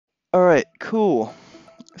All right, cool.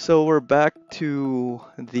 So we're back to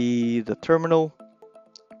the terminal,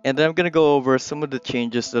 and then I'm gonna go over some of the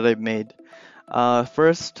changes that I've made.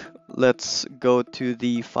 First, let's go to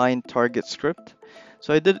the find target script.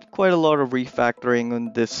 So I did quite a lot of refactoring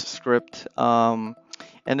on this script. And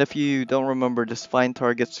if you don't remember this find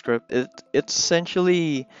target script, it's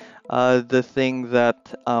essentially the thing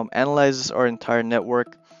that analyzes our entire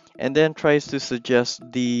network and then tries to suggest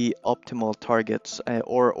the optimal targets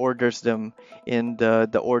or orders them in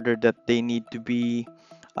the order that they need to be,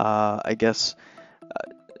 I guess,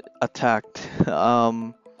 attacked.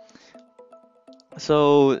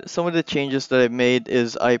 So some of the changes that I made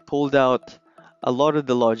is I pulled out a lot of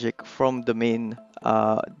the logic from the main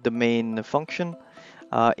function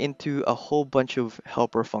into a whole bunch of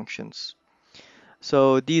helper functions.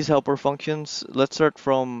 So these helper functions, let's start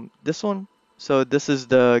from this one. So this is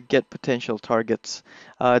the get potential targets.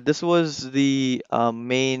 This was the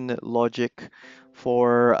main logic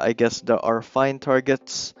for, I guess, our find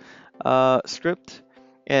targets script.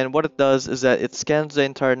 And what it does is that it scans the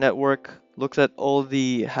entire network, looks at all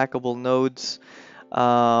the hackable nodes,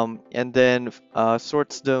 and then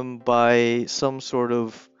sorts them by some sort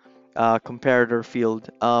of comparator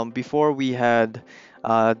field. Before we had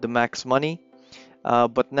the max money,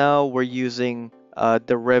 but now we're using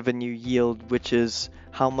the revenue yield, which is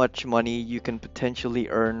how much money you can potentially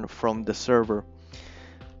earn from the server.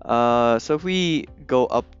 So if we go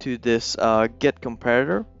up to this get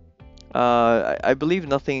comparator, I believe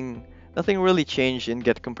nothing really changed in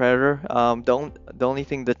get comparator. The only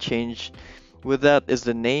thing that changed with that is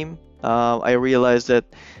the name. I realized that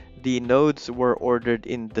the nodes were ordered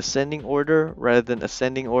in descending order rather than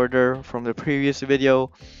ascending order from the previous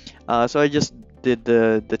video. So I just did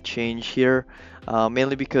the change here,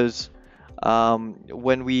 mainly because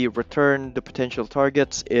when we return the potential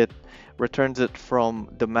targets, it returns it from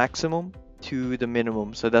the maximum to the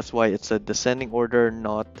minimum. So that's why it's a descending order,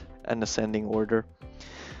 not an ascending order.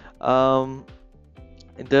 Um,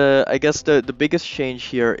 I guess the biggest change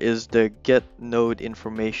here is the get node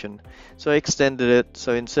information. So I extended it.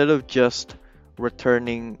 So instead of just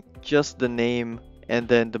returning just the name and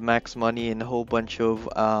then the max money and a whole bunch of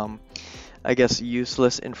I guess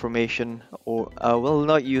useless information, or well,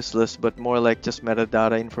 not useless but more like just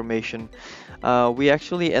metadata information, we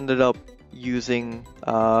actually ended up using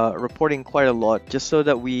reporting quite a lot just so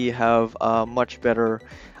that we have a much better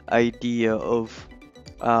idea of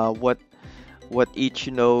what each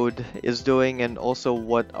node is doing, and also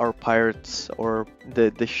what our pirates or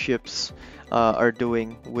the ships are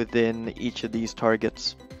doing within each of these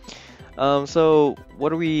targets. So what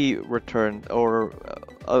do we return, or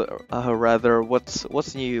rather,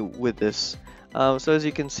 what's new with this? So as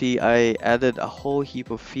you can see, I added a whole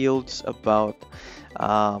heap of fields about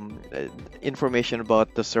information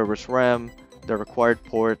about the server's RAM, the required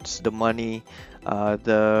ports, the money,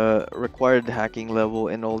 the required hacking level,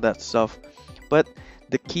 and all that stuff. But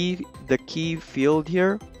the key field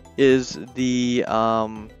here is the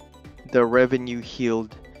revenue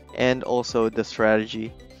yield and also the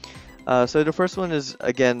strategy. So the first one is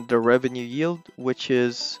again the revenue yield, which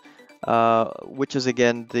is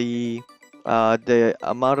again the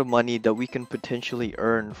amount of money that we can potentially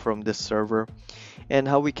earn from this server. And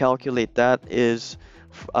how we calculate that is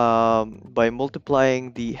by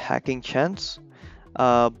multiplying the hacking chance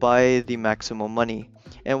by the maximum money.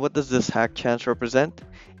 And what does this hack chance represent?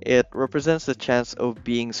 It represents the chance of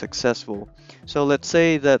being successful. So let's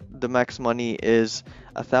say that the max money is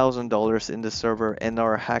 $1,000 in the server and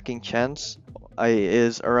our hacking chance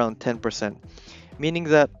is around 10%, meaning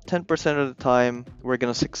that 10% of the time we're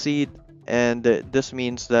going to succeed, and this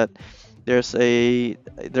means that there's a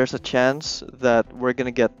chance that we're going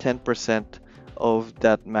to get 10% of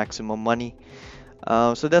that maximum money.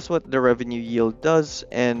 So that's what the revenue yield does,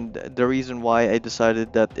 and the reason why I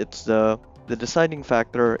decided that it's the deciding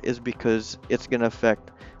factor is because it's going to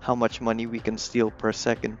affect how much money we can steal per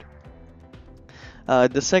second.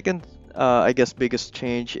 The second, I guess, biggest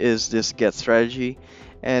change is this get strategy,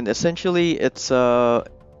 and essentially it's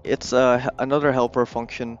another helper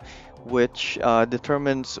function which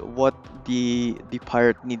determines what the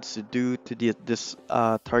pirate needs to do to this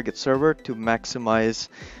target server to maximize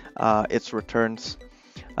its returns.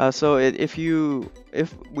 So if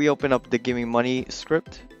we open up the gimme-money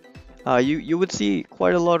script, you would see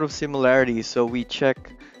quite a lot of similarities. So we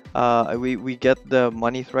check, we get the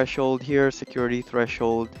money threshold here, security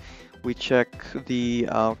threshold. We check the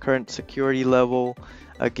current security level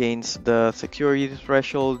against the security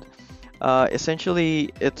threshold.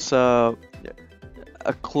 Essentially, it's a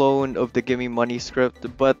clone of the gimme-money script,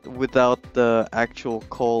 but without the actual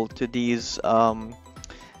call to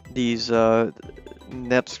these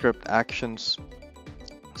NetScript actions.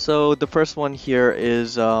 So the first one here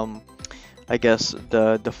is I guess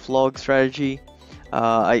the flog strategy.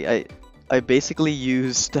 I basically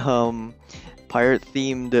used pirate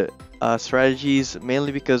themed strategies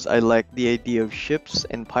mainly because I like the idea of ships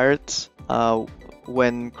and pirates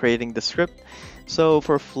when creating the script. So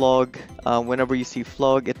for flog, whenever you see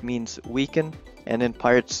flog, it means weaken, and in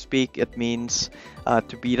pirate speak, it means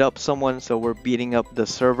to beat up someone. So we're beating up the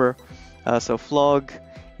server. So flog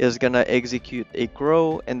is gonna execute a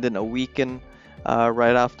grow and then a weaken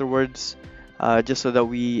right afterwards, just so that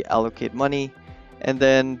we allocate money. And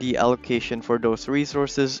then the allocation for those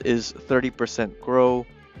resources is 30% grow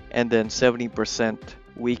and then 70%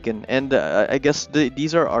 weaken. And I guess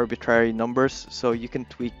these are arbitrary numbers, so you can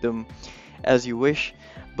tweak them as you wish.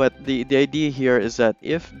 But the idea here is that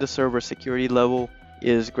if the server security level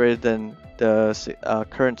is greater than the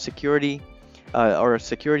current security or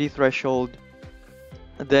security threshold,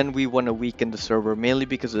 then we want to weaken the server, mainly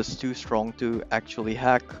because it's too strong to actually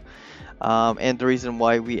hack. And the reason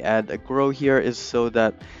why we add a grow here is so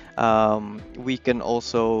that we can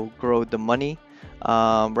also grow the money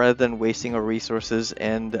rather than wasting our resources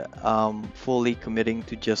and fully committing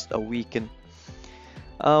to just a weaken.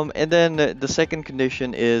 And then the second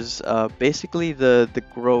condition is basically the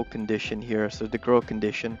grow condition here, so the grow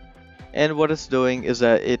condition. And what it's doing is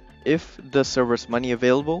that if the server's money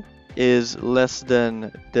available is less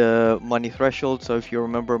than the money threshold, so if you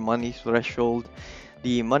remember money threshold,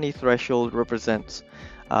 the money threshold represents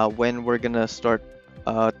when we're gonna start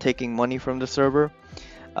taking money from the server,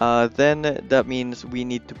 then that means we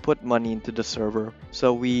need to put money into the server,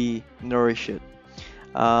 so we nourish it.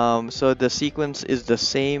 So the sequence is the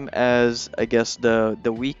same as, I guess,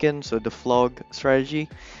 the weaken, so the flog strategy,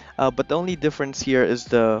 but the only difference here is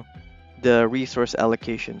the resource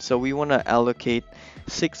allocation. So we want to allocate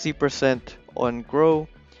 60% on grow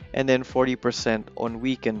and then 40% on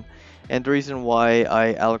weaken. And the reason why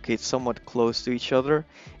I allocate somewhat close to each other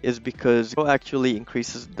is because grow actually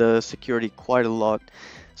increases the security quite a lot.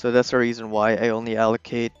 So that's the reason why I only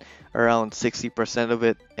allocate around 60% of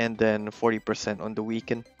it and then 40% on the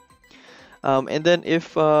weaken. And then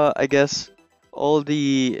if I guess all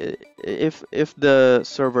the if the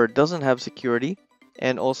server doesn't have security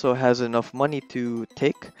and also has enough money to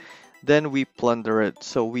take, then we plunder it.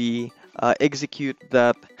 So we execute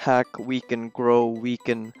that hack, weaken, grow,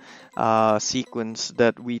 weaken sequence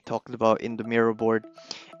that we talked about in the mirror board.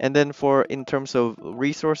 And then for in terms of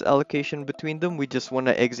resource allocation between them, we just want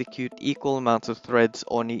to execute equal amounts of threads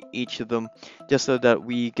on each of them, just so that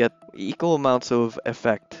we get equal amounts of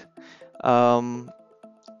effect. So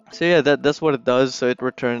yeah, that's what it does. So it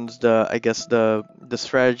returns the, I guess, the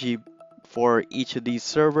strategy for each of these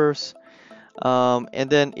servers. And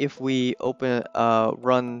then if we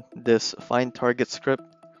run this find target script,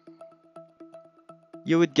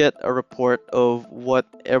 you would get a report of what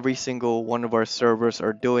every single one of our servers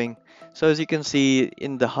are doing. So as you can see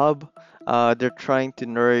in the hub, they're trying to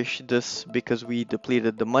nourish this because we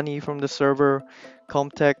depleted the money from the server.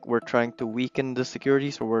 Comtech, we're trying to weaken the security,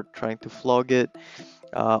 so we're trying to flog it.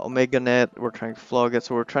 OmegaNet, we're trying to flog it.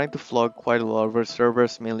 So we're trying to flog quite a lot of our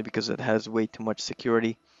servers, mainly because it has way too much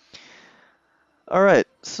security. Alright,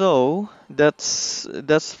 so that's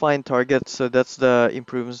find targets. So that's the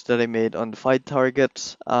improvements that I made on the find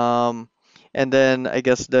targets. And then I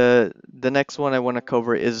guess the next one I want to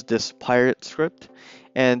cover is this pirate script,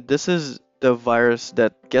 and this is the virus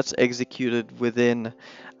that gets executed within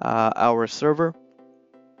our server.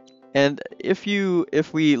 And if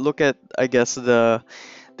we look at, I guess, the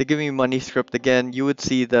gimme-money script again, you would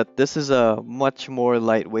see that this is a much more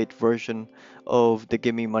lightweight version of the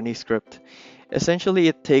gimme-money script. Essentially,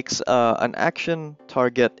 it takes an action,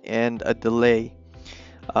 target, and a delay,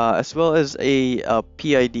 as well as a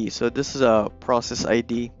PID. So this is a process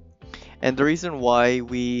ID. And the reason why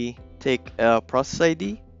we take a process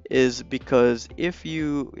ID is because if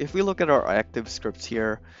we look at our active scripts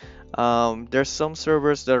here, there's some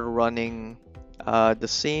servers that are running the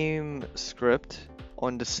same script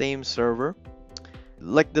on the same server,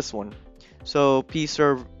 like this one. So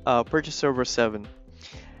purchase server 7.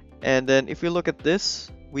 And then if we look at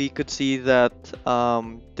this, we could see that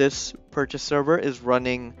this purchase server is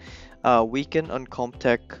running weaken on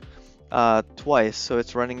Comtech twice. So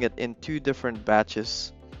it's running it in 2 different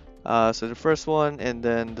batches. So the first one and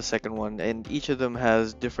then the second one, and each of them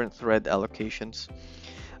has different thread allocations.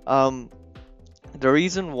 The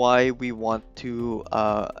reason why we want to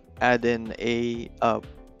add in a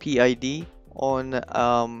PID on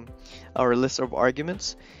our list of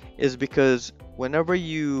arguments is because whenever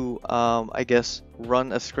you, I guess,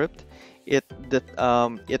 run a script,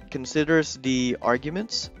 it considers the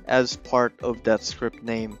arguments as part of that script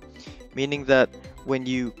name, meaning that when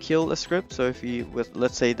you kill a script, so if you with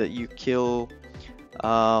let's say that you kill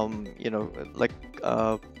like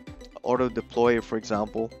uh, auto deploy, for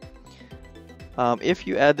example, if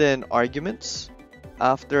you add in arguments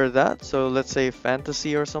after that, so let's say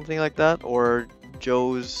fantasy or something like that, or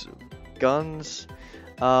Joe's guns,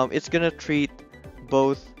 it's gonna treat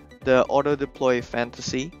both the auto deploy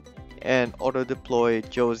fantasy and auto deploy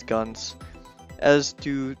Joe's guns as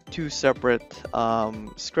two separate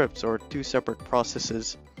scripts or two separate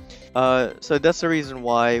processes. So that's the reason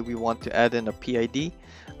why we want to add in a PID,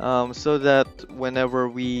 so that whenever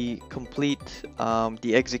we complete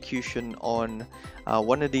the execution on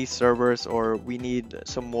one of these servers, or we need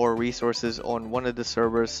some more resources on one of the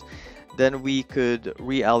servers, then we could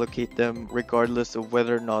reallocate them regardless of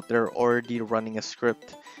whether or not they're already running a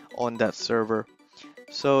script on that server.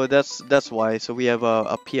 So that's why. So we have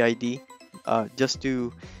a PID just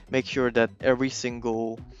to make sure that every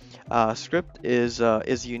single script is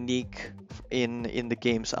unique in the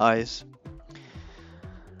game's eyes.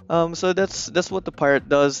 So that's what the pirate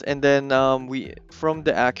does, and then we from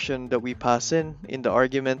the action that we pass in the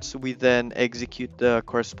arguments, we then execute the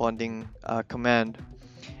corresponding command.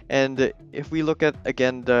 And if we look at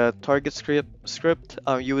again the target script,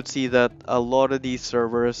 you would see that a lot of these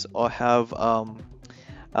servers are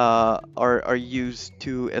used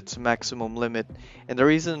to its maximum limit, and the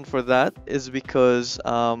reason for that is because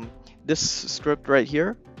this script right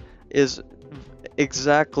here is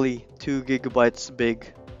exactly 2 gigabytes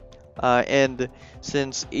big. And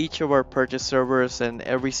since each of our purchase servers and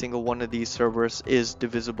every single one of these servers is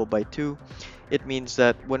divisible by 2, it means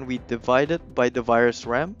that when we divide it by the virus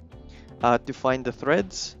RAM to find the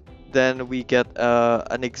threads, then we get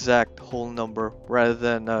an exact whole number rather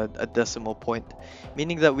than a decimal point,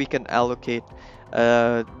 meaning that we can allocate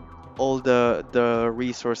all the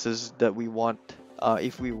resources that we want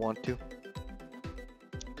if we want to.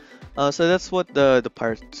 So that's what the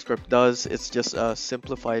pirate script does. It's just a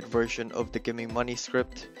simplified version of the gimme-money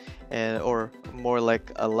script, or more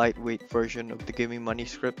like a lightweight version of the gimme-money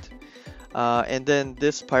script. And then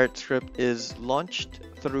this pirate script is launched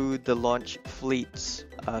through the launch fleets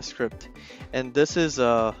script, and this is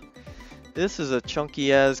a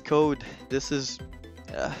chunky ass code. This is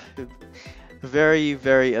uh,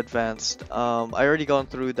 very advanced. I already gone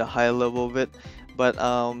through the high level of it, but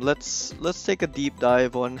let's take a deep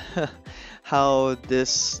dive on how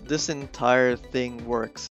this entire thing works.